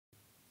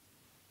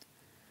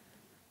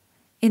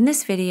In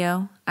this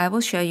video, I will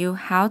show you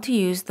how to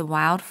use the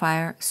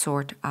Wildfire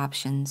sort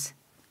options.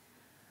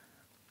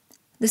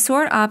 The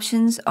sort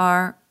options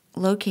are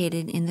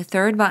located in the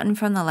third button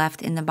from the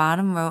left in the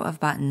bottom row of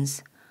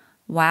buttons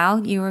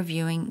while you are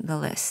viewing the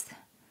list.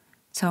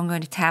 So I'm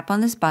going to tap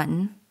on this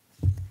button.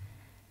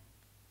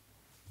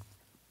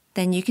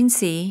 Then you can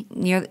see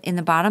in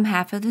the bottom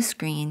half of the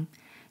screen,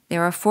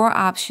 there are 4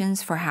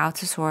 options for how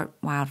to sort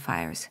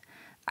wildfires.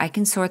 I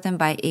can sort them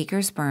by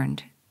acres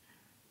burned.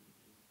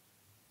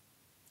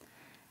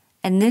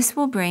 And this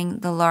will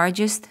bring the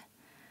largest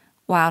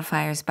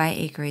wildfires by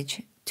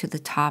acreage to the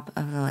top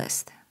of the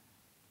list.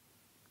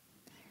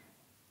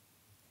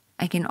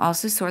 I can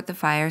also sort the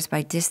fires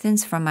by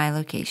distance from my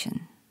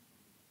location.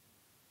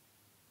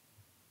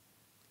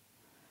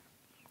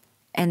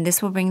 And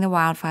this will bring the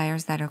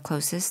wildfires that are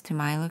closest to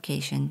my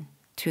location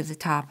to the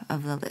top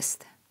of the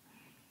list.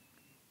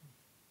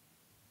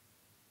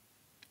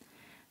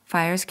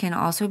 Fires can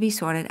also be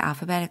sorted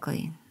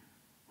alphabetically.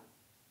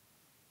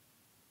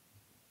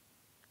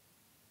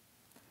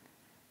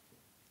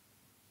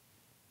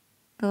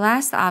 The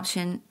last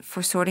option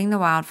for sorting the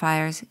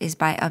wildfires is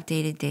by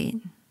updated date.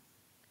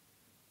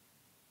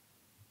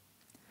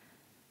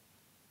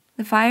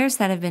 The fires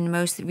that have been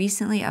most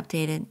recently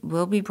updated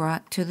will be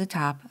brought to the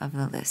top of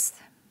the list.